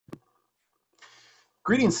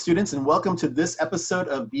Greetings, students, and welcome to this episode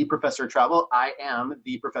of The Professor Travel. I am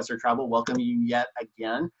The Professor Travel, welcoming you yet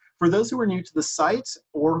again. For those who are new to the site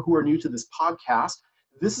or who are new to this podcast,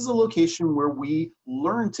 this is a location where we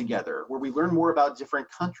learn together, where we learn more about different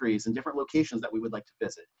countries and different locations that we would like to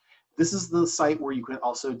visit. This is the site where you can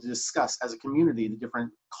also discuss as a community the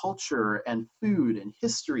different culture and food and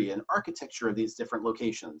history and architecture of these different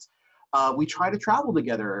locations. We try to travel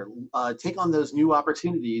together, take on those new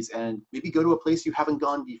opportunities, and maybe go to a place you haven't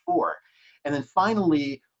gone before. And then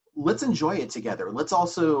finally, let's enjoy it together. Let's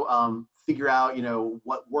also figure out,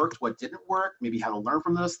 what worked, what didn't work, maybe how to learn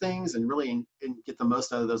from those things, and really get the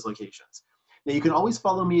most out of those locations. Now, you can always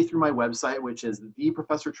follow me through my website, which is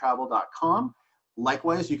theprofessortravel.com.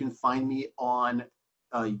 Likewise, you can find me on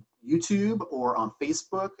YouTube or on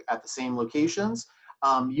Facebook at the same locations.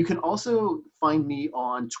 You can also find me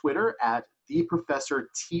on Twitter at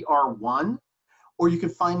theprofessortr1, or you can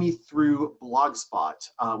find me through Blogspot,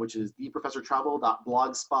 which is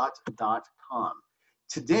theprofessortravel.blogspot.com.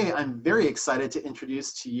 Today, I'm very excited to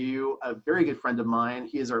introduce to you a very good friend of mine.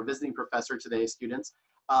 He is our visiting professor today, students.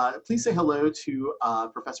 Please say hello to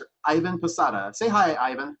Professor Ivan Posada. Say hi,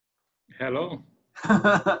 Ivan. Hello.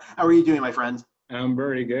 How are you doing, my friend? I'm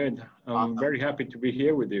very good. I'm very happy to be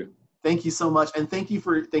here with you. Thank you so much, and thank you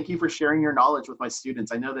for sharing your knowledge with my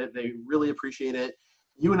students. I know that they really appreciate it.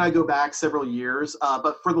 You and I go back several years,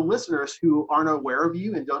 but for the listeners who aren't aware of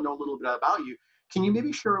you and don't know a little bit about you, can you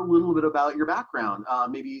maybe share a little bit about your background,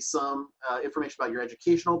 maybe some information about your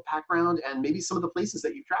educational background, and maybe some of the places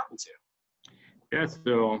that you've traveled to? Yes,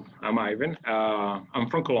 so I'm Ivan. I'm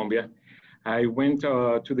from Colombia. I went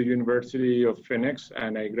to the University of Phoenix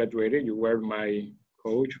and I graduated. You were my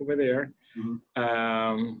coach over there.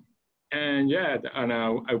 Mm-hmm.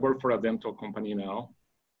 I work for a dental company now.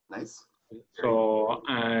 Nice. So,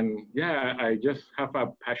 I just have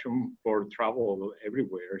a passion for travel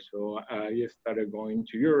everywhere. So I started going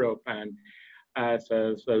to Europe, and as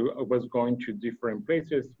I was going to different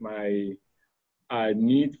places, my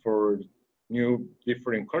need for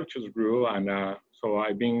different cultures grew. And so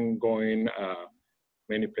I've been going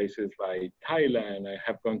many places like Thailand. I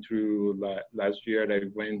have gone through last year. I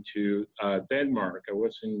went to Denmark. I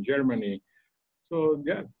was in Germany. So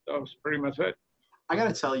yeah, that was pretty much it. I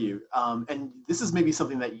got to tell you, and this is maybe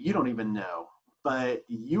something that you don't even know, but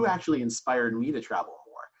you actually inspired me to travel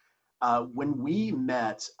more. When we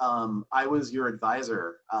met, I was your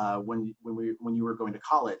advisor when you were going to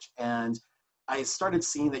college, and I started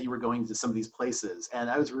seeing that you were going to some of these places, and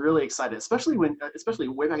I was really excited, especially way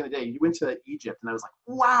back in the day. You went to Egypt, and I was like,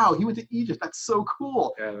 wow, he went to Egypt. That's so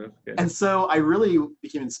cool. Yeah, that's good. And so I really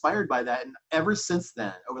became inspired by that, and ever since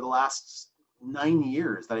then, over the last 9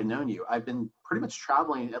 years that I've known you, I've been pretty much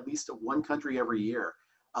traveling at least to one country every year,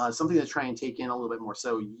 something to try and take in a little bit more.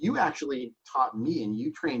 So you actually taught me and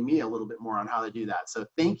you trained me a little bit more on how to do that. So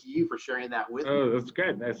thank you for sharing that with me. Oh, that's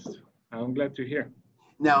good. I'm glad to hear.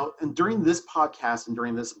 Now, and during this podcast and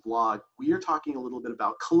during this vlog, we are talking a little bit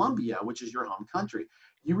about Colombia, which is your home country.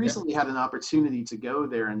 You recently had an opportunity to go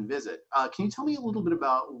there and visit. Can you tell me a little bit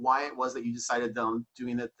about why it was that you decided on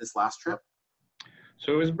doing this last trip?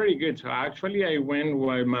 So it was very good. So actually, I went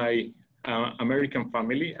with my American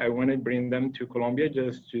family. I wanted to bring them to Colombia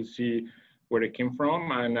just to see where it came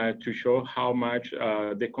from and to show how much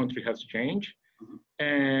the country has changed.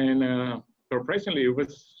 And surprisingly, it was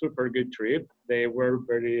a super good trip. They were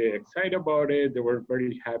very excited about it. They were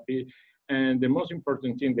very happy. And the most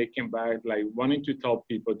important thing, they came back like wanting to tell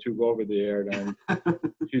people to go over there. And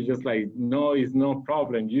she's just like, no, it's no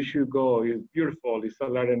problem. You should go. It's beautiful. It's a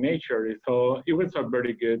lot of nature. So it was a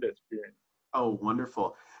very good experience. Oh,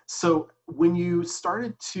 wonderful. So when you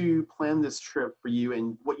started to plan this trip for you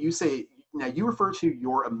and what you say, now you refer to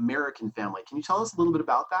your American family. Can you tell us a little bit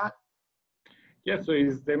about that? Yeah, so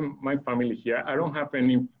it's my family here. I don't have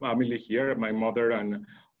any family here. My mother and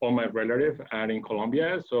all my relatives are in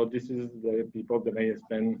Colombia. So this is the people that I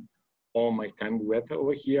spend all my time with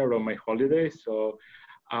over here on my holidays. So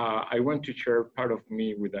I want to share part of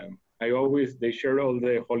me with them. They share all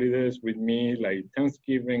the holidays with me, like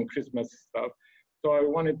Thanksgiving, Christmas stuff. So I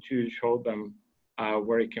wanted to show them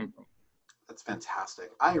where it came from. That's fantastic.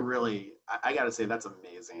 I got to say, that's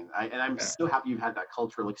amazing. I'm so happy you've had that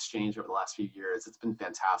cultural exchange over the last few years. It's been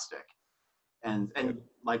fantastic. And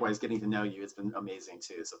likewise, getting to know you, it's been amazing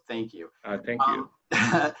too. So thank you. Thank you.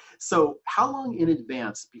 So how long in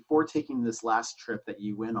advance before taking this last trip that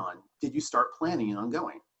you went on, did you start planning on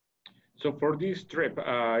going? So for this trip,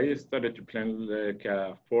 I started to plan like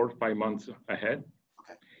 4 or 5 months ahead.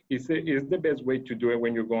 Okay. It's the best way to do it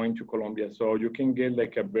when you're going to Colombia. So you can get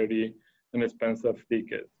like a very inexpensive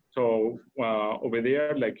ticket. So over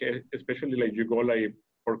there, like especially like you go like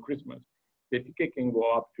for Christmas, the ticket can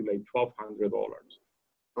go up to like $1,200.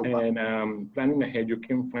 Oh, wow. And planning ahead, you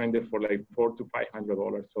can find it for like $400 to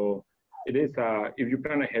 $500. So it is, if you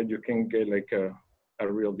plan ahead, you can get like a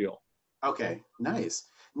real deal. Okay, nice.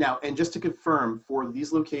 Now, and just to confirm, for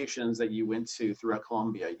these locations that you went to throughout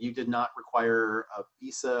Colombia, you did not require a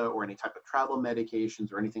visa or any type of travel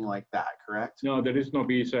medications or anything like that, correct? No, there is no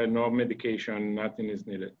visa, no medication, nothing is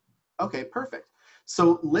needed. Okay, perfect.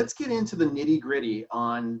 So let's get into the nitty gritty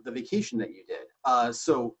on the vacation that you did.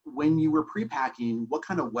 So when you were pre-packing, what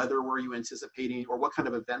kind of weather were you anticipating, or what kind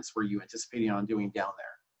of events were you anticipating on doing down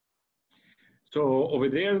there? So over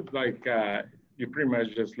there, like you pretty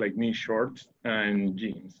much just like need shorts and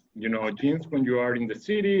jeans. You know, jeans when you are in the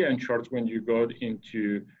city and shorts when you go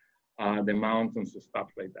into the mountains and stuff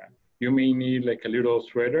like that. You may need like a little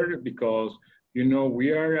sweater because you know we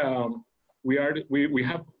have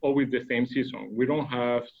always the same season. We don't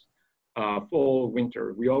have fall,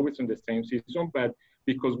 winter. We always in the same season, but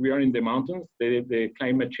because we are in the mountains, the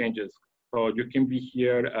climate changes. So you can be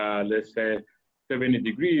here, let's say 70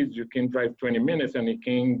 degrees, you can drive 20 minutes and it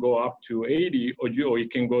can go up to 80 or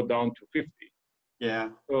it can go down to 50. Yeah.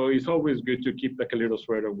 So it's always good to keep like a little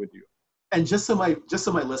sweater with you. And just so my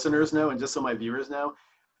listeners know, and just so my viewers know,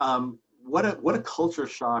 what a culture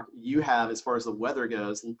shock you have as far as the weather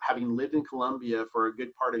goes, having lived in Colombia for a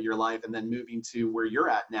good part of your life and then moving to where you're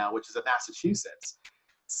at now, which is at Massachusetts.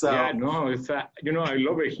 So yeah, no, it's you know, I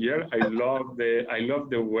love it here. I love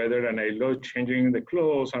the weather and I love changing the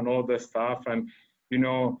clothes and all the stuff. And you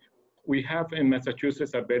know, we have in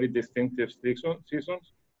Massachusetts a very distinctive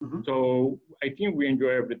seasons. mhm. So I think we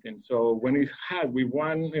enjoy everything. So when it's hot, we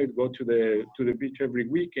want to go to the beach every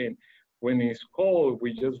weekend. When it's cold,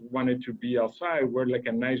 we just wanted to be outside, wear like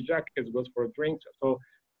a nice jacket, go for drinks. So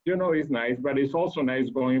you know, it's nice, but it's also nice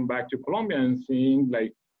going back to Colombia and seeing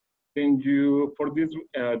like then you for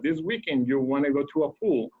this weekend you want to go to a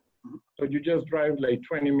pool, so you just drive like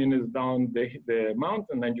 20 minutes down the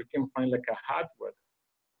mountain and you can find like a hot weather.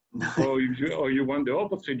 So you want the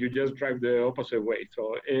opposite, you just drive the opposite way.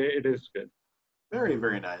 So it is good. Very,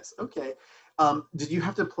 very nice. Okay. Did you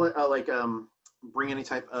have to bring any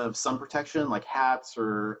type of sun protection, like hats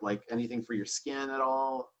or like anything for your skin at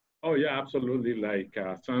all? Oh yeah, absolutely. Like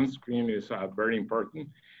sunscreen is very important.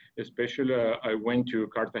 Especially, I went to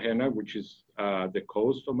Cartagena, which is the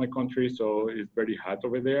coast of my country, so it's very hot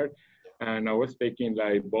over there. And I was taking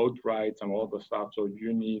like boat rides and all the stuff, so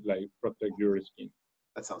you need like protect your skin.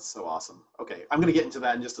 That sounds so awesome. Okay, I'm going to get into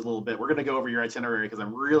that in just a little bit. We're going to go over your itinerary because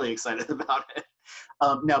I'm really excited about it.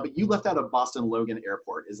 Now, but you left out of Boston Logan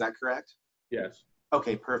Airport, is that correct? Yes.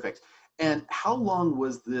 Okay, perfect. And how long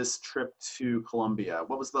was this trip to Colombia?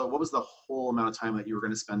 What was the whole amount of time that you were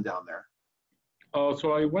going to spend down there?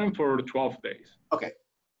 So I went for 12 days. Okay,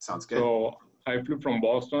 sounds good. So I flew from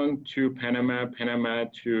Boston to Panama, Panama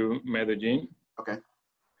to Medellin. Okay.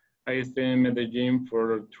 I stayed in Medellin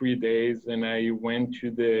for 3 days, and I went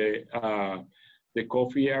to the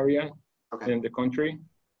coffee area Okay. in the country,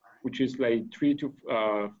 which is like 3 to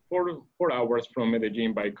 4 hours from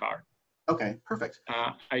Medellin by car. Okay, perfect.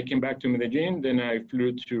 I came back to Medellin, then I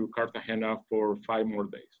flew to Cartagena for 5 more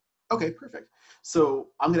days. Okay, perfect.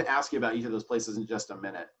 So I'm going to ask you about each of those places in just a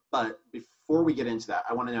minute. But before we get into that,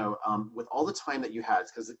 I want to know, with all the time that you had,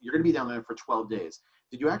 because you're going to be down there for 12 days,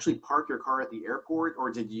 did you actually park your car at the airport, or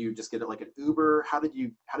did you just get it like an Uber? How did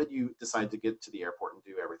you decide to get to the airport and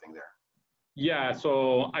do everything there? Yeah,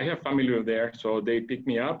 so I have family over there, so they pick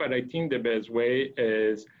me up. But I think the best way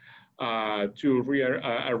is to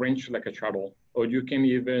arrange like a shuttle, or you can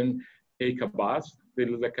even take a bus.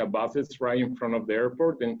 There's like a bus that's right in front of the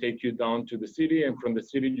airport and take you down to the city. And from the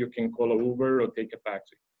city, you can call an Uber or take a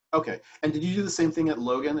taxi. Okay. And did you do the same thing at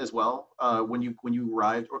Logan as well when you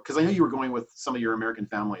arrived? Because I know you were going with some of your American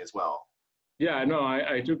family as well. Yeah, no,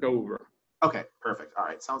 I took an Uber. Okay, perfect. All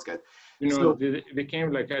right, sounds good. You know, it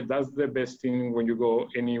became like that's the best thing when you go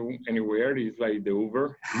anywhere is like the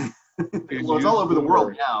Uber. Well, it's all over the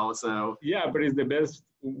world now, so. Yeah, but it's the best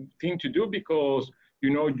thing to do because you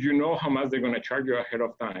know how much they're going to charge you ahead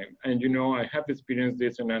of time. And you know, I have experienced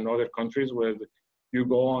this in other countries where you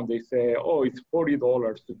go and they say, oh, it's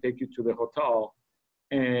 $40 to take you to the hotel.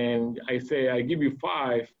 And I say, I give you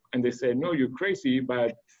 $5. And they say, no, you're crazy.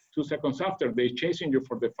 But 2 seconds after, they're chasing you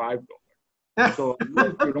for the $5. So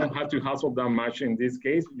you don't have to hustle that much in this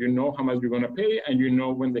case. You know how much you're going to pay and you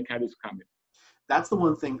know when the cat is coming. That's the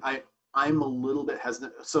one thing I'm a little bit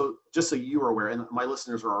hesitant. So just so you are aware, and my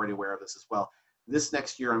listeners are already aware of this as well, this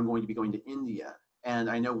next year I'm going to be going to India. And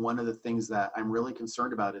I know one of the things that I'm really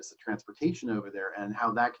concerned about is the transportation over there and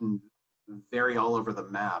how that can very all over the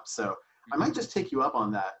map. So I might just take you up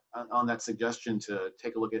on that suggestion to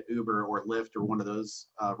take a look at Uber or Lyft or one of those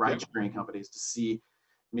ride-sharing companies to see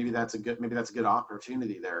maybe that's a good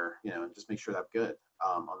opportunity there. And just make sure that's good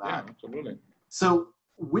on that. Yeah, absolutely. So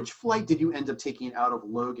which flight did you end up taking out of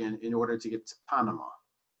Logan in order to get to Panama?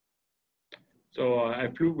 So I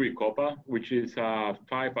flew with Copa, which is 5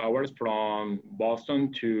 hours from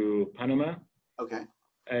Boston to Panama. Okay.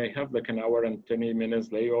 I have like an hour and 20 minutes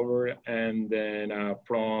layover, and then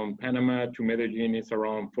from Panama to Medellin is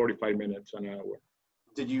around 45 minutes an hour.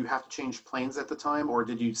 Did you have to change planes at the time, or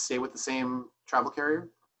did you stay with the same travel carrier?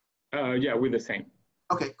 Yeah, with the same.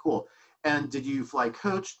 Okay, cool. And did you fly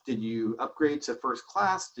coach? Did you upgrade to first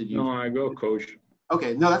class? No, I go coach.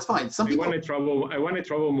 Okay, no, that's fine. I want to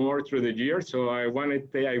travel more through the year, so I want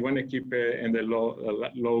to keep it in the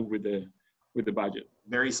low with the budget.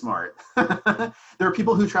 Very smart. There are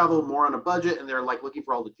people who travel more on a budget and they're like looking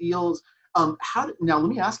for all the deals. Now let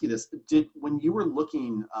me ask you this. When you were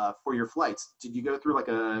looking for your flights, did you go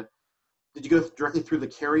directly through the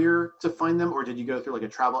carrier to find them, or did you go through like a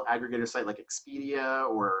travel aggregator site like Expedia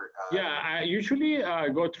or? Yeah, I usually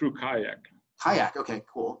go through Kayak. Kayak, okay,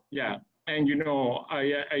 cool. Yeah, and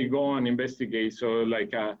I go and investigate. So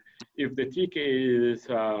like if the ticket is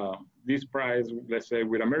this price, let's say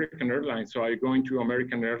with American Airlines, so I go into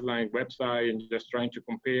American Airlines website and just trying to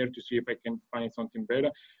compare to see if I can find something better.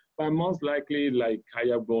 But most likely, like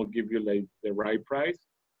Kayak will give you like the right price.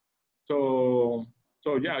 So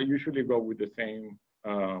yeah, I usually go with the same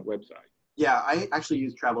website. Yeah, I actually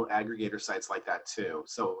use travel aggregator sites like that too.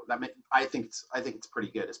 So I think it's pretty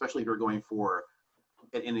good, especially if you're going for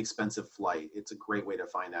an inexpensive flight. It's a great way to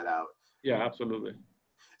find that out. Yeah, absolutely.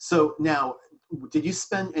 So now, did you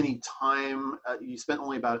spend any time? You spent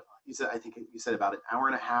only about I think you said about an hour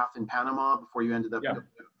and a half in Panama before you ended up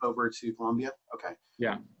over to Colombia. Okay.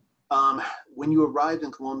 Yeah. When you arrived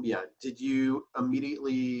in Colombia, did you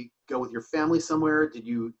immediately go with your family somewhere? Did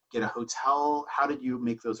you get a hotel? How did you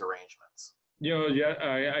make those arrangements? Yeah,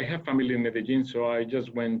 I have family in Medellin, so I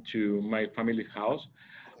just went to my family house.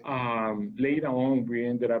 Later on, we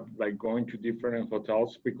ended up like going to different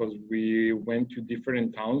hotels because we went to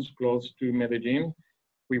different towns close to Medellin.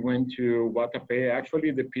 We went to Guatapé.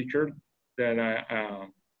 Actually, the picture that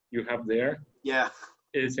you have there,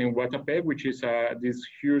 is in Guatapé, which is this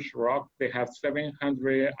huge rock. They have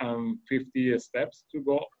 750 steps to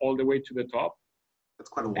go all the way to the top. That's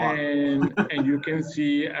quite a lot. And you can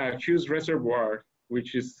see a huge reservoir,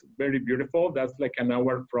 which is very beautiful. That's like an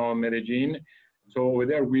hour from Medellin. So over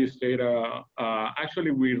there we stayed,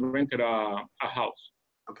 actually we rented a house.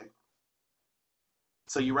 Okay.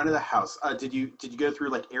 So you rented a house. Did you go through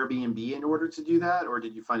like Airbnb in order to do that, or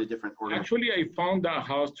did you find a different order? Actually, I found that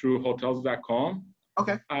house through hotels.com.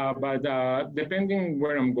 Okay. But depending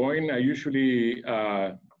where I'm going, I usually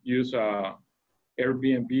use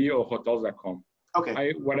Airbnb or hotels.com.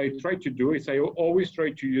 Okay. What I try to do is I always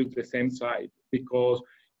try to use the same site, because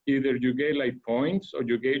either you get like points or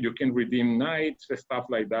you can redeem nights, stuff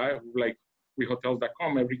like that. Like with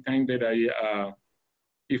hotels.com, every time that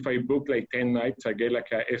if I book like 10 nights, I get like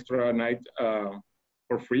an extra night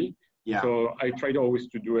for free. Yeah. So I try to always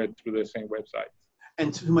to do it through the same website.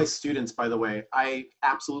 And to my students, by the way, I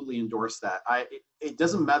absolutely endorse that. It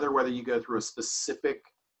doesn't matter whether you go through a specific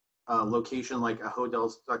location like a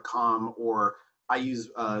hotels.com, or I use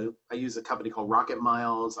a company called Rocket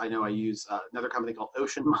Miles. I know I use another company called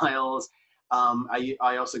Ocean Miles.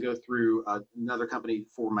 I also go through another company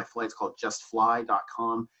for my flights called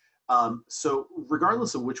justfly.com. So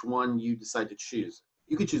regardless of which one you decide to choose,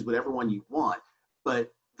 you can choose whatever one you want,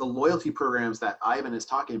 but the loyalty programs that Ivan is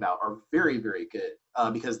talking about are very, very good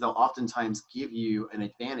because they'll oftentimes give you an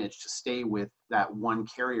advantage to stay with that one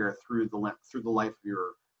carrier through the life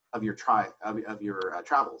of your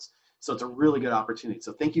travels. So it's a really good opportunity.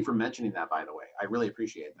 So thank you for mentioning that, by the way. I really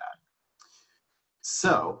appreciate that.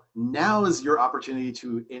 So now is your opportunity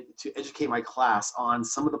to educate my class on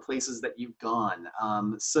some of the places that you've gone.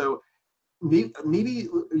 So maybe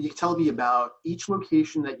you can tell me about each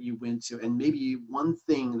location that you went to, and maybe one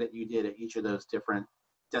thing that you did at each of those different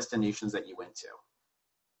destinations that you went to.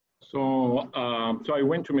 So I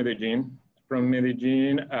went to Medellin. From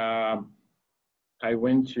Medellin, we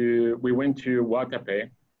went to Guatapé,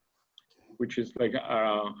 which is like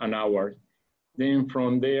an hour. Then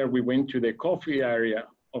from there, we went to the coffee area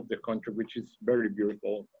of the country, which is very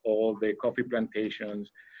beautiful, all the coffee plantations.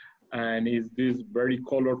 And it's these very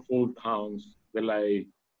colorful towns that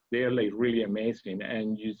they're like really amazing.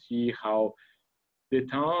 And you see how the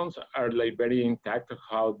towns are like very intact of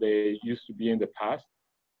how they used to be in the past.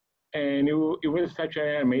 And it was such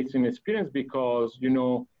an amazing experience because,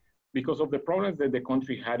 because of the problems that the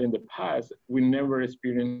country had in the past, we never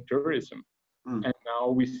experienced tourism. Mm. And now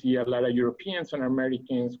we see a lot of Europeans and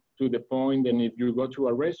Americans to the point that if you go to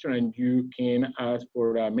a restaurant, you can ask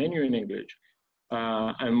for a menu in English.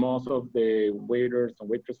 And most of the waiters and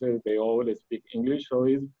waitresses, they all speak English. So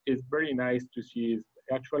it's very nice to see. It's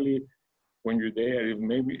actually, when you're there, it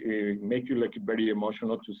make you like very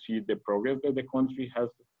emotional to see the progress that the country has.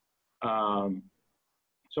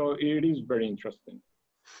 So it is very interesting.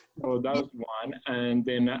 So that's one. And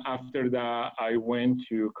then after that, I went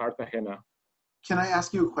to Cartagena. Can I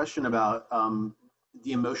ask you a question about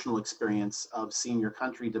the emotional experience of seeing your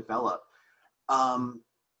country develop? I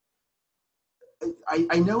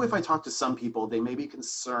know if I talk to some people, they may be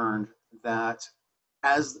concerned that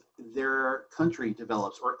as their country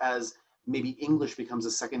develops, or as maybe English becomes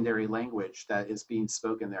a secondary language that is being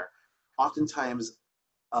spoken there, oftentimes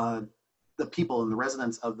the people and the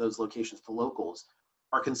residents of those locations, the locals,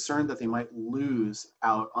 are concerned that they might lose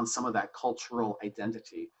out on some of that cultural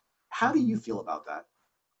identity. How do you feel about that?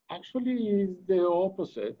 Actually, it's the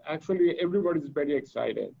opposite. Actually, everybody's very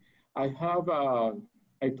excited. I have,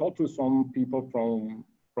 I talked to some people from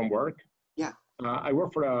work. Yeah. I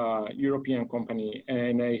work for a European company,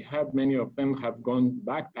 and I have many of them have gone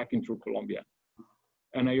backpacking through Colombia.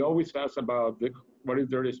 And I always ask about what is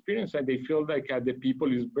their experience, and they feel like the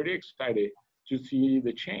people is very excited to see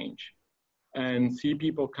the change and see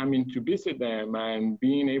people coming to visit them and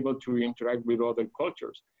being able to interact with other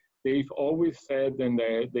cultures. They've always said and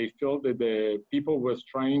they feel that the people was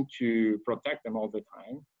trying to protect them all the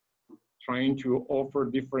time, trying to offer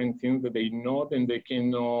different things that they know and they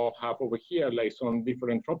cannot have over here, like some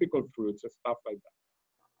different tropical fruits and stuff like that.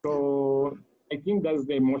 So I think that's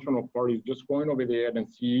the emotional part, is just going over there and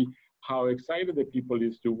see how excited the people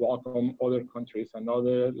is to welcome other countries and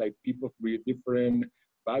other like people with different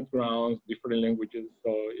backgrounds, different languages.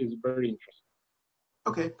 So it's very interesting.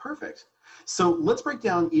 Okay, perfect. So let's break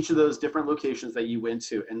down each of those different locations that you went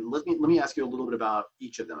to, and let me ask you a little bit about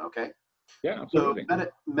each of them. Okay. Yeah, absolutely. So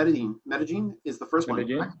Medellin is the first one.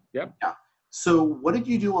 Medellin, yep. Yeah. So what did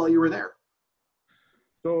you do while you were there?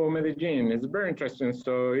 So Medellin is very interesting.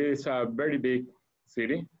 So it's a very big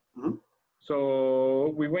city. Mm-hmm.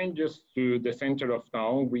 So we went just to the center of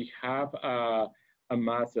town. We have a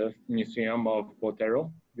massive museum of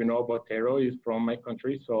Botero. You know, Botero is from my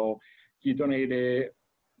country, so he donated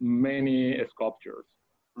many sculptures.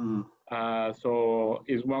 Mm-hmm. So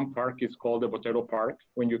is one park is called the Botero Park,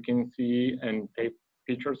 when you can see and take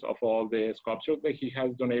pictures of all the sculptures that he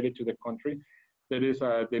has donated to the country. There is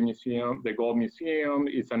the museum, the Gold Museum,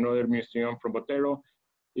 is another museum from Botero.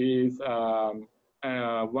 Is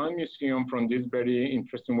one museum from this very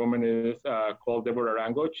interesting woman is called Deborah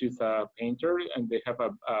Arango. She's a painter, and they have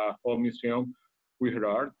a whole museum with her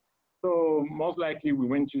art. So most likely we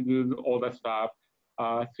went to do all that stuff.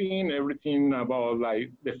 Seeing everything about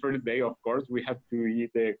like the first day, of course, we had to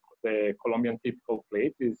eat the Colombian typical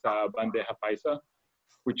plate, is bandeja paisa,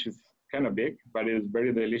 which is kind of big, but it's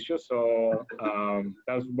very delicious. So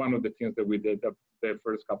that's one of the things that we did the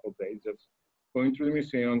first couple of days, just going through the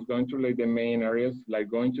museums, going to like the main areas, like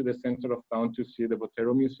going to the center of town to see the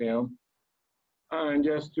Botero Museum, and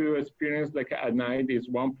just to experience like at night is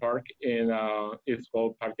one park in it's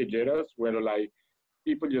called Parque Lleras, where like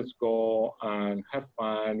people just go and have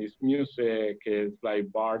fun. It's music, it's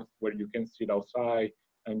like bars where you can sit outside,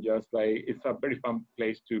 and just like it's a very fun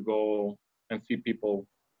place to go and see people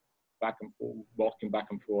back and forth, walking back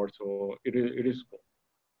and forth. So it is cool.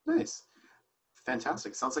 Nice.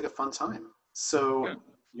 Fantastic. Sounds like a fun time. So Yeah.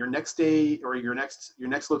 your next day, or your next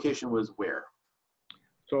location was where?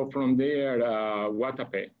 So from there,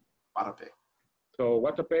 Guatapé. Guatapé. So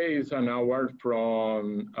Guatapé is an hour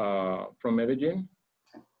from Medellin,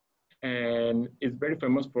 Okay. and it's very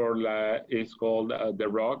famous for it's called the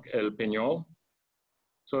rock El Peñol.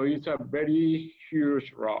 So it's a very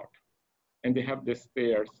huge rock, and they have the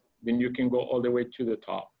stairs. Then you can go all the way to the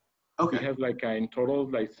top. Okay. It has like in total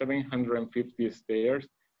like 750 stairs.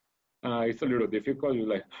 It's a little difficult,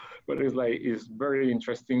 but it's very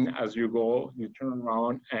interesting. As you go, you turn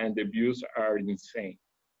around, and the views are insane.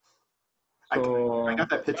 So I got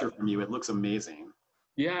that picture from you. It looks amazing.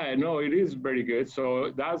 yeah, no, it is very good.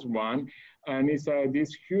 So that's one, and it's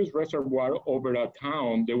this huge reservoir over a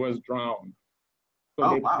town that was drowned. So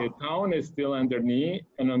Oh, wow. the town is still underneath,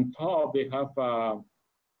 and on top they have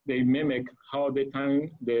they mimic how the town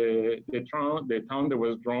that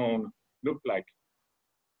was drowned looked like.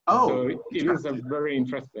 Oh, So it is a very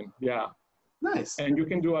interesting, yeah. Nice. And you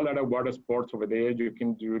can do a lot of water sports over there. You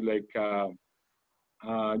can do like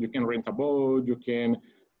you can rent a boat. You can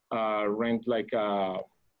rent like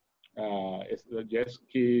it's jet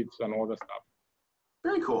skis and all the stuff.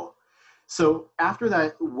 Very cool. So after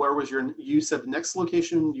that, where was you said the next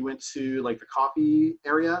location you went to, like the coffee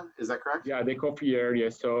area, is that correct? Yeah, the coffee area.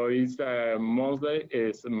 So it's mostly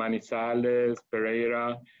is Manizales,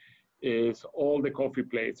 Pereira, is all the coffee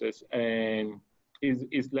places, and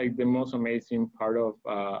is like the most amazing part of.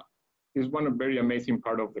 Is one of very amazing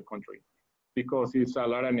part of the country, because it's a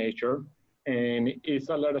lot of nature and it's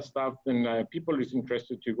a lot of stuff, and people is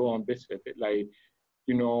interested to go and visit it. Like,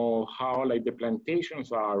 you know, how like the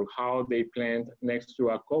plantations are, how they plant next to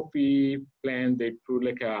a coffee plant, they put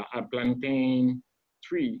like a plantain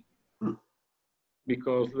tree, Hmm.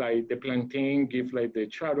 because like the plantain give like the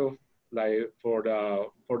shadow like for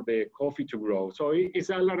the coffee to grow. So it's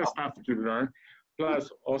a lot of stuff to learn.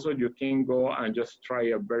 Plus also you can go and just try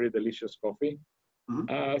a very delicious coffee.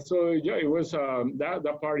 Mm-hmm. So yeah, it was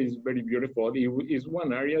that part is very beautiful. It is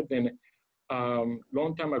one area. Then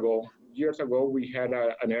long time ago, years ago, we had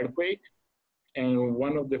an earthquake, and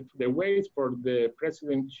one of the ways for the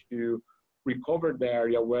president to recover the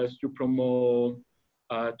area was to promote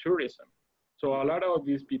tourism. So a lot of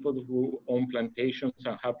these people who own plantations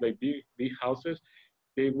and have like big houses,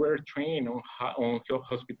 they were trained on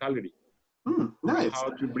hospitality, Nice. how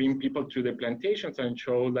to bring people to the plantations and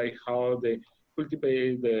show like how they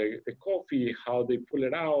cultivate the coffee, how they pull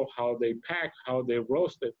it out, how they pack, how they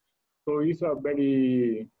roast it. So it's a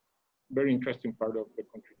very interesting part of the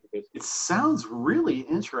country to visit. It sounds really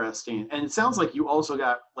interesting. And it sounds like you also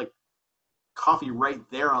got like coffee right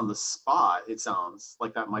there on the spot. It sounds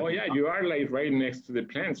like that might Oh be yeah, fun. you are like right next to the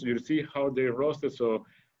plants. You see how they roast it, so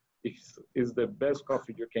it's the best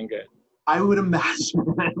coffee you can get. I would imagine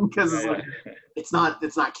because it's Yeah, like yeah, it's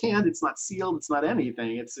not canned, it's not sealed, it's not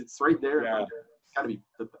anything. It's right there. yeah, Like, it's gotta be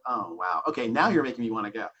oh wow. Okay, now you're making me want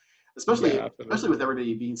to go. Especially yeah, especially absolutely. with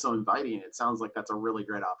everybody being so inviting, it sounds like that's a really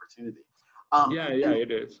great opportunity. Yeah, yeah,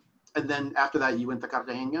 it is. And then after that you went to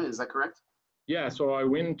Cartagena, is that correct? Yeah, so I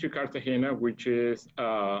went to Cartagena, which is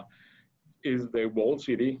the walled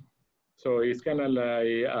city. So it's kind of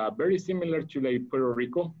like very similar to like Puerto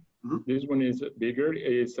Rico. Mm-hmm. This one is bigger.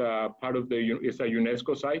 It's part of it's a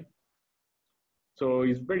UNESCO site. So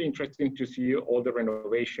it's very interesting to see all the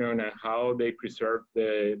renovation and how they preserve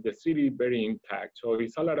the city very intact. So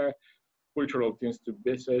it's a lot of cultural things to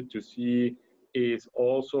visit, to see. It's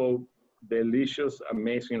also delicious,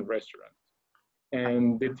 amazing restaurants.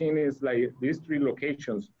 And the thing is, like these three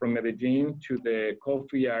locations, from Medellin to the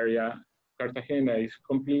coffee area, Cartagena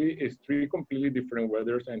is three completely different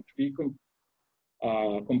weathers and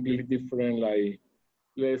completely different, like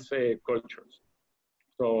let's say, cultures.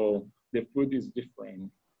 So the food is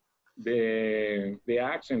different, the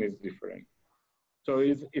accent is different. So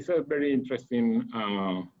it's a very interesting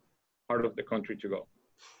part of the country to go.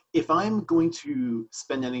 If I'm going to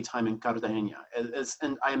spend any time in Cartagena,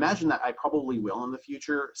 and I imagine that I probably will in the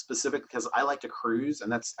future, specific because I like to cruise,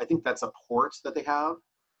 and I think that's a port that they have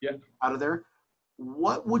Yeah. out of there.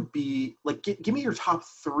 What would be like? Give me your top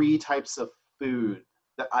three types of food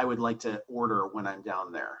that I would like to order when I'm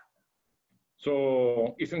down there.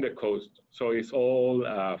 So it's in the coast, so it's all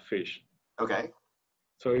fish. Okay.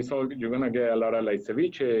 So it's all you're gonna get a lot of like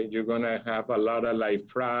ceviche. You're gonna have a lot of like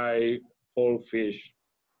fried whole fish.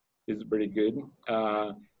 It's very good.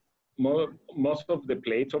 Most of the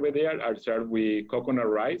plates over there are served with coconut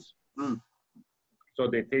rice. Mm. So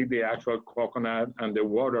they take the actual coconut and the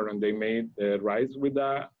water, and they made the rice with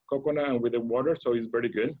the coconut and with the water. So it's very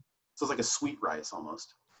good. So it's like a sweet rice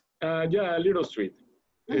almost. Yeah, a little sweet.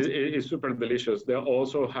 Nice. It's super delicious. They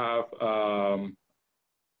also have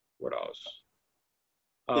what else?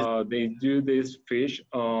 Is, They do this fish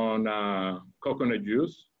on coconut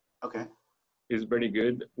juice. okay. It's very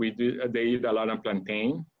good. They eat a lot of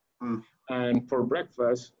plantain, Mm. and for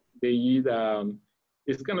breakfast they eat.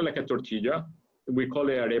 It's kind of like a tortilla. We call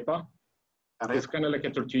it arepa. It's kind of like a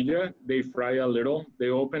tortilla. They fry a little. They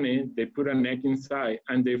open it. They put an egg inside,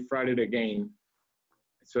 and they fry it again.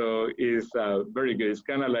 So it's very good. It's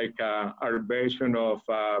kind of like our version of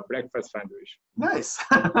breakfast sandwich. Nice.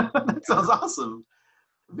 That sounds awesome.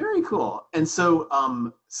 Very cool. And so,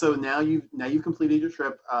 so now you've completed your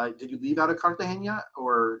trip. Did you leave out of Cartagena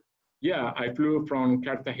or? Yeah, I flew from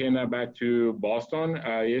Cartagena back to Boston.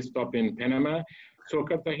 I stopped in Panama. So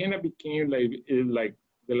Cartagena became like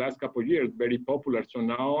the last couple of years very popular. So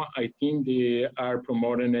now I think they are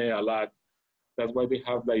promoting it a lot. That's why they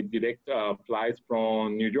have like direct flights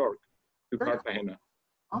from New York to Very cool. Cartagena.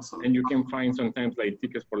 Awesome. And you can find sometimes like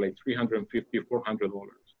tickets for like $350, $400.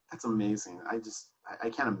 That's amazing. I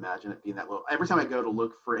can't imagine it being that low. Every time I go to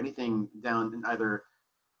look for anything down in either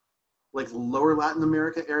like lower Latin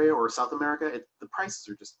America area or South America, the prices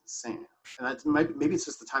are just insane. And that's maybe it's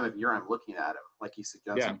just the time of year I'm looking at them, like you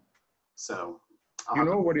suggested. Yeah. So You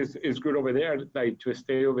know what is good over there? Like to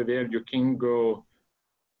stay over there, you can go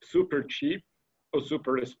super cheap or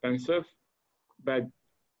super expensive, but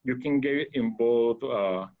you can get in both,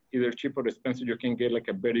 either cheap or expensive, you can get like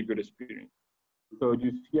a very good experience. So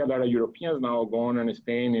you see a lot of Europeans now going and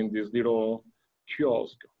staying in this little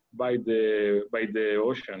kiosk by the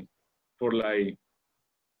ocean for like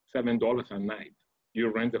 $7 a night. You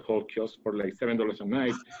rent the whole kiosk for like $7 a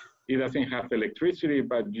night. It doesn't have electricity,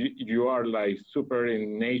 but you are like super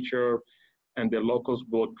in nature, and the locals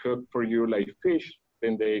will cook for you like fish,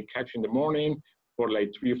 then they catch in the morning for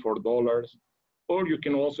like $3-4. Or you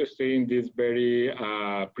can also stay in these very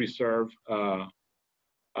preserved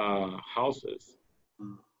houses.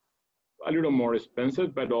 A little more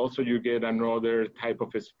expensive, but also you get another type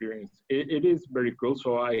of experience. It is very cool.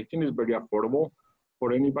 So I think it's very affordable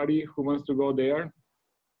for anybody who wants to go there.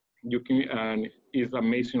 You can, and it's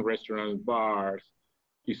amazing restaurants, bars,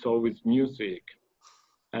 it's always music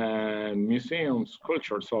and museums,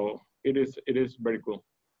 culture. So it is very cool.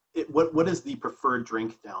 What is the preferred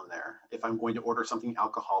drink down there? If I'm going to order something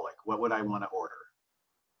alcoholic, what would I want to order?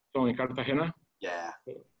 So in Cartagena? Yeah.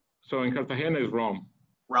 So in Cartagena is rum.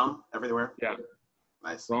 Rum everywhere? Yeah.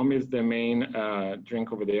 Nice. Rum is the main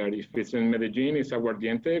drink over there. If it's in Medellin, it's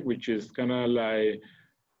aguardiente, which is kind of like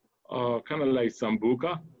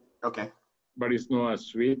sambuca. Okay. But it's not as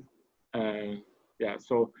sweet. Yeah.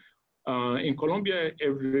 So in Colombia,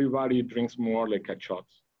 everybody drinks more like a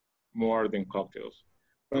shots, more than cocktails.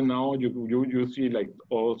 But now you see like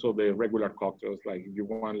also the regular cocktails, like if you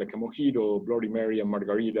want like a mojito, Bloody Mary, a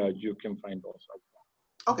margarita, you can find those.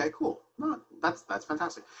 Okay, cool. No, that's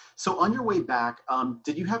fantastic. So on your way back,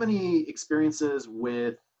 did you have any experiences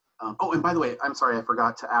with? Oh, and by the way, I'm sorry, I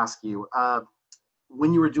forgot to ask you.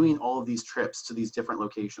 When you were doing all of these trips to these different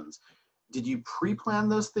locations, did you pre-plan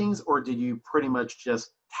those things, or did you pretty much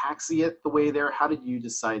just taxi it the way there? How did you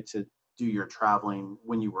decide to do your traveling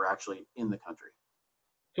when you were actually in the country?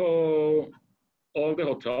 So all the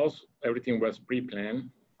hotels, everything was pre-planned.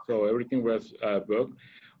 So everything was booked.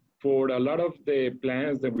 For a lot of the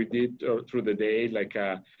plans that we did through the day, like,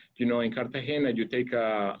 in Cartagena, you take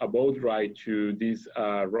a boat ride to these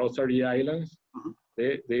Rosary Islands. Mm-hmm.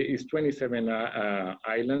 There is 27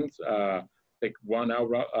 islands, like 1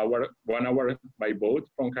 hour by boat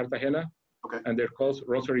from Cartagena. Okay. And they're called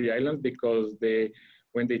Rosary Islands because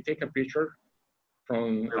when they take a picture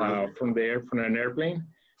from an airplane,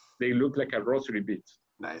 they look like a rosary beads.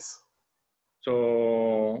 Nice.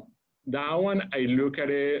 So that one, I look at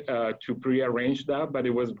it to pre-arrange that, but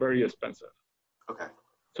it was very expensive. Okay.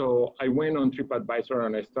 So I went on TripAdvisor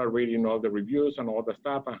and I started reading all the reviews and all the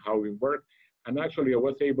stuff and how it worked. And actually, I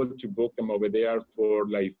was able to book them over there for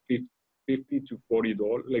like $50 to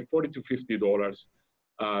 $40, like $40 to $50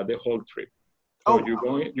 the whole trip. So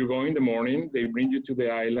you go in the morning, they bring you to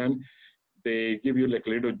the island, they give you like a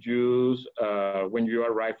little juice when you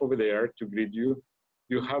arrive over there to greet you.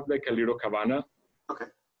 You have like a little cabana. Okay.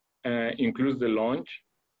 Includes the lunch,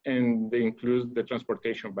 and they include the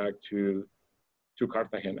transportation back to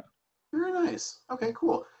Cartagena. Very nice. Okay,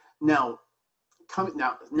 cool. Now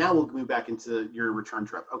we'll move back into your return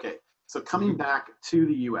trip. Okay, so coming back to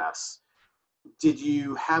the U.S., did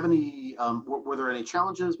you have any? Were there any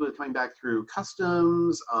challenges with coming back through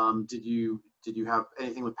customs? Did you have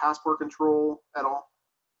anything with passport control at all?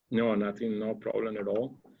 No, nothing. No problem at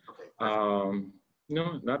all. Okay.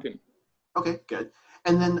 No, nothing. Okay, good.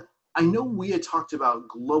 And then I know we had talked about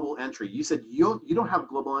global entry. You said you don't have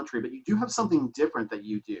global entry, but you do have something different that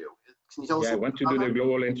you do. Can you tell us? Yeah, I want to do the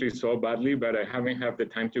global entry so badly, but I haven't had the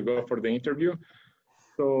time to go for the interview.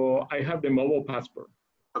 So I have the mobile passport.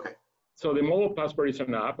 Okay. So the mobile passport is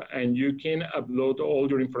an app, and you can upload all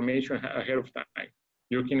your information ahead of time.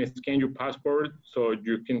 You can scan your passport, so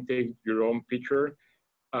you can take your own picture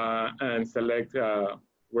and select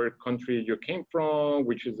where country you came from,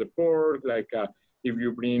 which is the port, like if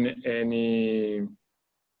you bring any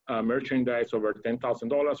merchandise over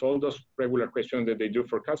 $10,000, all those regular questions that they do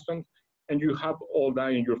for customs, and you have all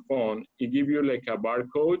that in your phone. It gives you like a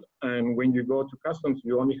barcode, and when you go to customs,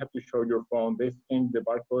 you only have to show your phone. They scan the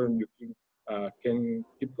barcode, and you can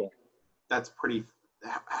keep going. That's pretty.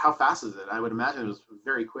 How fast is it? I would imagine it was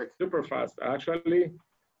very quick. Super fast. Actually,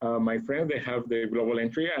 my friends, they have the global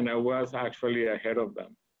entry, and I was actually ahead of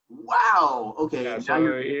them. Wow. Okay. Yeah, so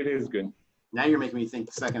it is good. Now you're making me think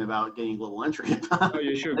a second about getting global entry. Oh,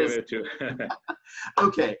 you should get it too.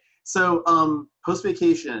 Okay. So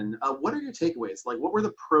post-vacation, what are your takeaways? Like, what were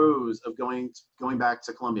the pros of going back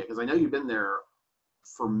to Colombia? Because I know you've been there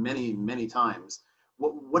for many, many times.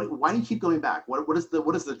 Why do you keep going back? What is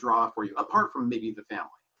the draw for you, apart from maybe the family?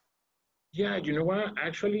 Yeah, you know what?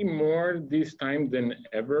 Actually, more this time than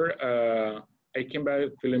ever, I came back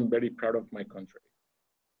feeling very proud of my country.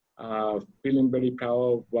 Feeling very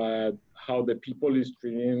proud of how the people is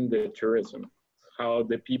treating the tourism, how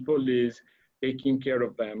the people is taking care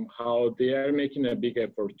of them, how they are making a big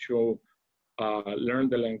effort to learn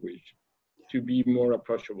the language, to be more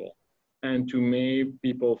approachable, and to make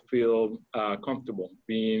people feel comfortable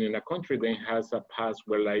being in a country that has a past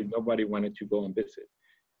where like nobody wanted to go and visit.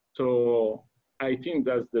 So I think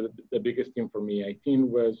that's the biggest thing for me. I think it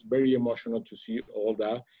was very emotional to see all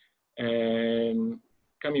that. And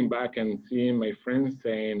coming back and seeing my friends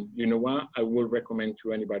saying, you know what, I would recommend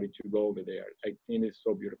to anybody to go over there. I think it's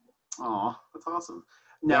so beautiful. Oh, that's awesome.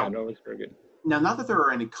 Now, yeah, no, it's very good. Now, not that there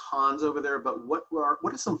are any cons over there, but what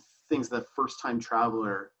are some things that a first-time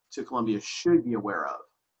traveler to Colombia should be aware of?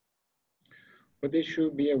 What they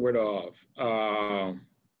should be aware of,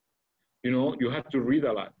 you know, you have to read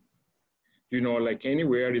a lot. You know, like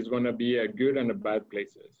anywhere is going to be a good and a bad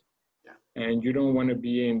places. Yeah. And you don't want to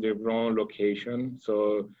be in the wrong location.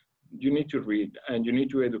 So you need to read and you need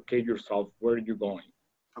to educate yourself where you're going.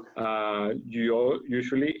 Okay. You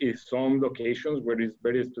usually is some locations where it's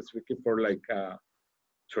very specific for like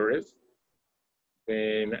tourists.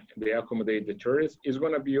 Then they accommodate the tourists. It's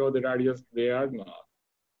going to be other areas they are not,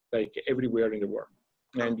 like everywhere in the world.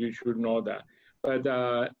 And you should know that. But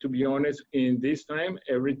to be honest, in this time,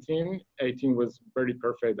 everything I think was very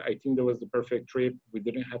perfect. I think that was the perfect trip. We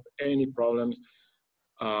didn't have any problems.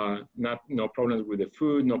 No problems with the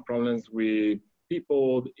food, no problems with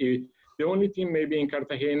people. The only thing maybe in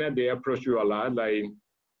Cartagena, they approach you a lot, like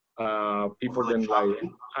people then like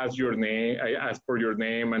ask your name, I ask for your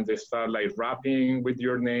name, and they start like rapping with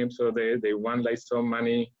your name. So they want like some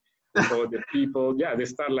money. So the people, yeah, they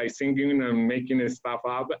start like singing and making stuff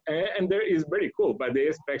up, and there is very cool. But they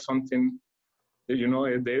expect something, you know,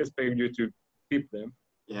 they expect you to tip them.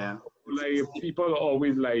 Yeah. Like people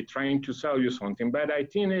always like trying to sell you something. But I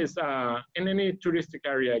think it's in any touristic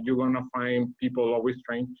area, you're gonna find people always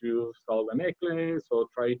trying to sell a necklace or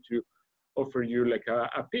try to offer you like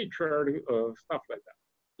a picture or stuff like that.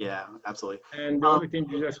 Yeah, absolutely. And the only thing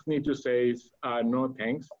you just need to say is no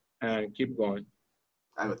thanks and keep going.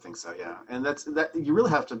 I would think so, yeah. And that you really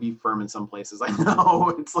have to be firm in some places. I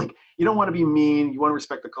know it's like you don't want to be mean, you want to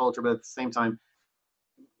respect the culture, but at the same time,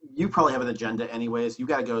 you probably have an agenda anyways. You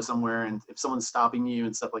got to go somewhere, and if someone's stopping you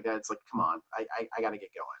and stuff like that, it's like, come on, I got to get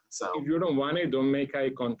going. So if you don't want it, don't make eye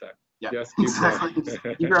contact. Yeah, just keep exactly. Just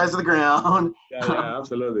keep your eyes to the ground. Yeah,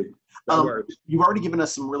 absolutely. That works. You've already given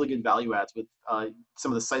us some really good value adds with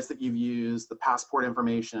some of the sites that you've used, the passport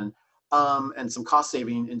information. And some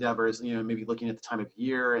cost-saving endeavors, you know, maybe looking at the time of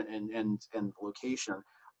year and the location.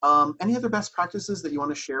 Any other best practices that you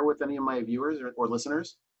want to share with any of my viewers or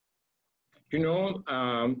listeners? You know,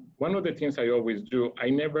 one of the things I always do, I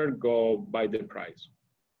never go by the price.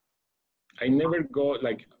 I never go,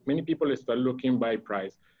 like many people start looking by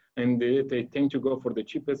price and they tend to go for the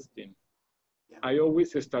cheapest thing. Yeah. I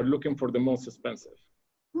always start looking for the most expensive.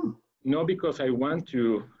 Not because I want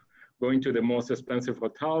to going to the most expensive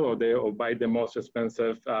hotel or buy the most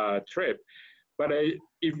expensive trip. But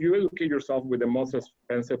if you educate yourself with the most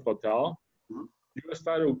expensive hotel, you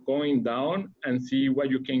start going down and see what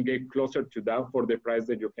you can get closer to that for the price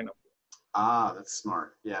that you can afford. Ah, that's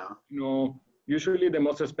smart, yeah. You know, usually the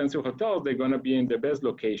most expensive hotels, they're gonna be in the best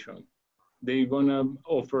location. They're gonna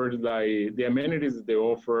offer like, the amenities they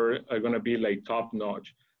offer are gonna be like top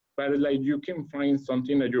notch. But like you can find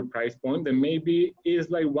something at your price point that maybe is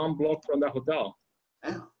like one block from the hotel.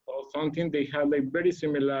 Yeah. Or something they have like very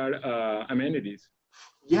similar amenities.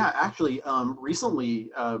 Yeah, actually,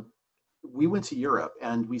 recently we went to Europe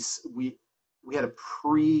and we had a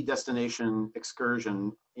pre-destination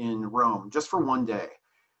excursion in Rome just for one day.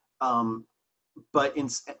 But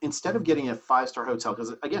instead of getting a 5-star hotel,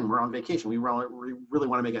 because again, we're on vacation, we really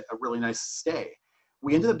want to make it a really nice stay.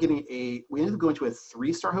 We ended up going to a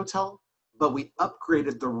 3-star hotel, but we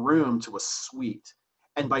upgraded the room to a suite.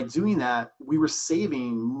 And by doing that, we were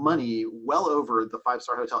saving money well over the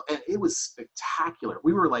 5-star hotel. And it was spectacular.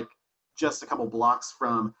 We were like just a couple blocks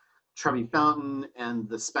from Trevi Fountain and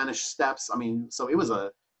the Spanish Steps. I mean, so it was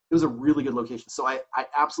a really good location. So I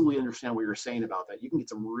absolutely understand what you're saying about that. You can get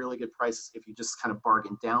some really good prices if you just kind of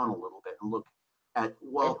bargain down a little bit and look at,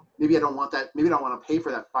 well, maybe I don't want that. Maybe I don't want to pay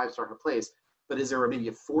for that 5-star place. But is there maybe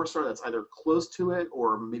a 4-star that's either close to it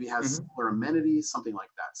or maybe has similar amenities, something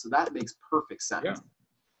like that? So that makes perfect sense. Yeah.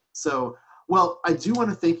 So Well, I do want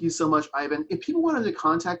to thank you so much, Ivan. If people wanted to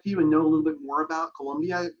contact you and know a little bit more about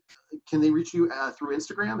Colombia, can they reach you through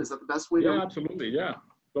Instagram? Is that the best way to Yeah, absolutely. Yeah.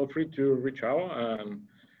 Feel free to reach out, and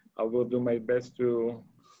I will do my best to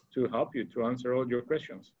help you to answer all your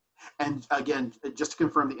questions. And again, just to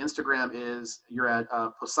confirm, the Instagram is you're at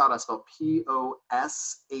Posada, spelled Posada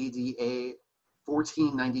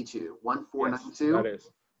 1492, Yes, 1492. that is.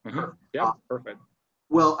 Perfect. Yeah, perfect.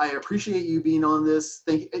 Well, I appreciate you being on this.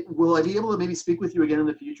 Will I be able to maybe speak with you again in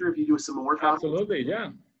the future if you do some more travel? Absolutely. Yeah. Yeah,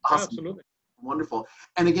 Awesome. absolutely. Wonderful.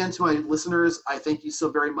 And again, to my listeners, I thank you so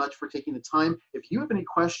very much for taking the time. If you have any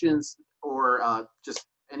questions or just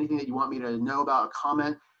anything that you want me to know about, a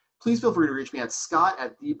comment, please feel free to reach me at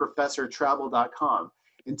scott@theprofessortravel.com.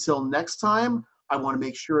 Until next time, I want to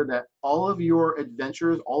make sure that all of your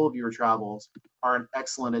adventures, all of your travels are an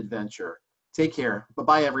excellent adventure. Take care.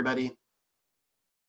 Bye-bye, everybody.